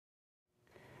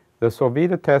The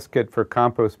Solvita test kit for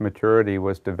compost maturity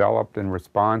was developed in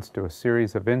response to a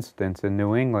series of incidents in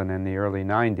New England in the early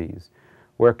 90s,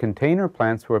 where container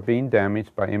plants were being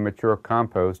damaged by immature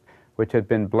compost which had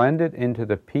been blended into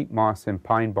the peat moss and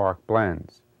pine bark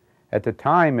blends. At the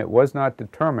time, it was not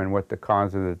determined what the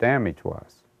cause of the damage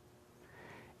was.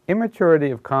 Immaturity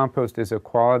of compost is a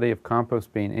quality of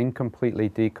compost being incompletely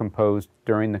decomposed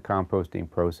during the composting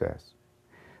process.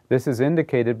 This is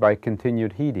indicated by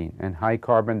continued heating and high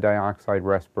carbon dioxide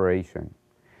respiration.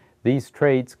 These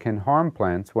traits can harm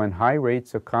plants when high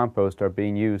rates of compost are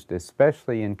being used,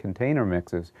 especially in container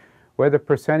mixes, where the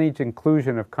percentage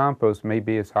inclusion of compost may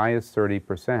be as high as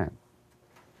 30%.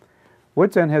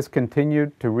 Woodsend has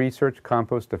continued to research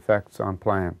compost effects on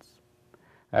plants,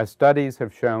 as studies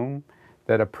have shown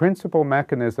that a principal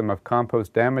mechanism of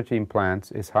compost damaging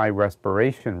plants is high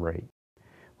respiration rate,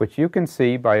 which you can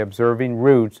see by observing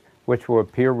roots which will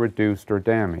appear reduced or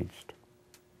damaged.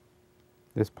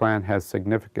 This plant has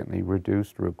significantly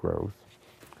reduced root growth,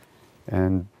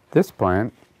 and this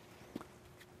plant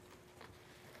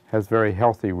has very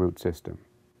healthy root system.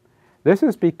 This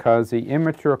is because the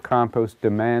immature compost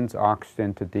demands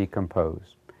oxygen to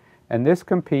decompose, and this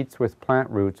competes with plant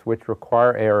roots which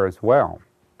require air as well.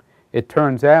 It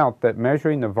turns out that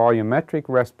measuring the volumetric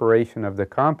respiration of the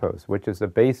compost, which is the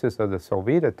basis of the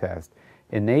Solvita test,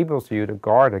 enables you to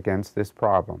guard against this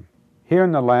problem. Here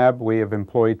in the lab, we have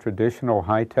employed traditional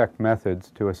high-tech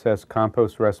methods to assess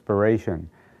compost respiration,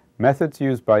 methods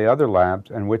used by other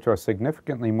labs and which are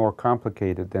significantly more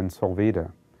complicated than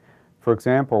Solvita. For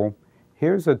example,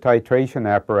 here's a titration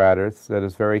apparatus that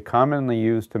is very commonly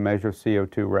used to measure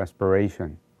CO2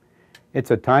 respiration. It's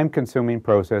a time-consuming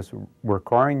process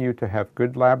requiring you to have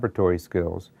good laboratory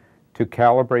skills, to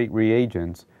calibrate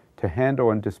reagents, to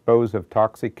handle and dispose of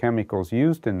toxic chemicals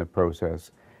used in the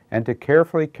process, and to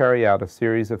carefully carry out a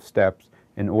series of steps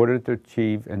in order to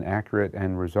achieve an accurate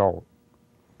end result.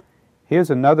 Here's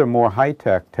another more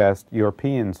high-tech test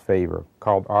Europeans favor,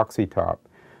 called oxytop,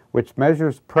 which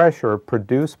measures pressure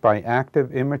produced by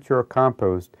active immature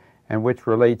compost and which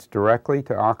relates directly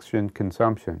to oxygen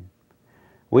consumption.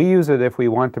 We use it if we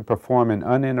want to perform an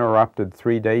uninterrupted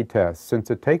 3-day test, since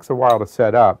it takes a while to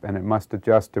set up and it must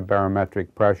adjust to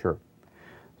barometric pressure.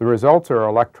 The results are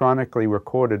electronically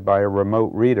recorded by a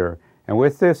remote reader, and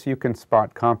with this you can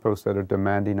spot composts that are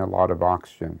demanding a lot of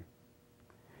oxygen.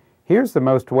 Here's the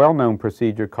most well-known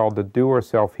procedure called the Dewar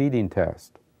self-heating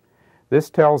test. This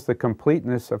tells the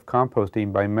completeness of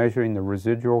composting by measuring the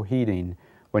residual heating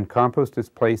when compost is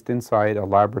placed inside a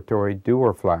laboratory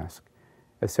Dewar flask,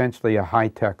 essentially a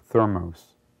high-tech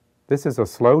thermos. This is a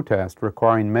slow test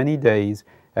requiring many days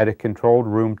at a controlled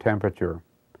room temperature.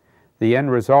 The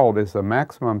end result is the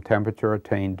maximum temperature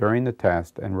attained during the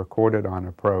test and recorded on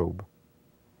a probe.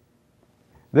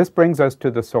 This brings us to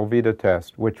the Solvita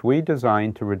test, which we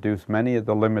designed to reduce many of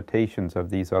the limitations of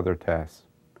these other tests.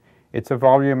 It's a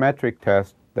volumetric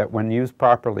test that, when used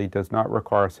properly, does not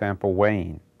require sample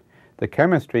weighing. The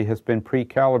chemistry has been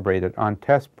pre-calibrated on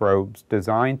test probes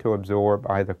designed to absorb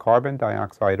either carbon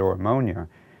dioxide or ammonia,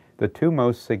 the two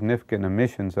most significant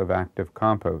emissions of active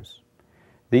compost.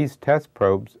 These test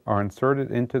probes are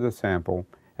inserted into the sample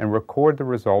and record the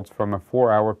results from a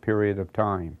 4-hour period of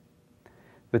time.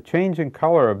 The change in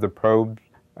color of the probes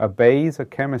obeys a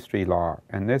chemistry law,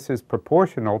 and this is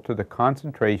proportional to the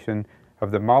concentration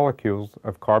of the molecules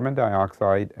of carbon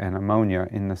dioxide and ammonia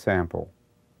in the sample.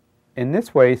 In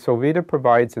this way, Solvita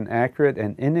provides an accurate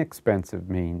and inexpensive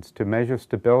means to measure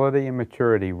stability and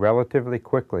maturity relatively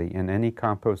quickly in any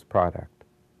compost product.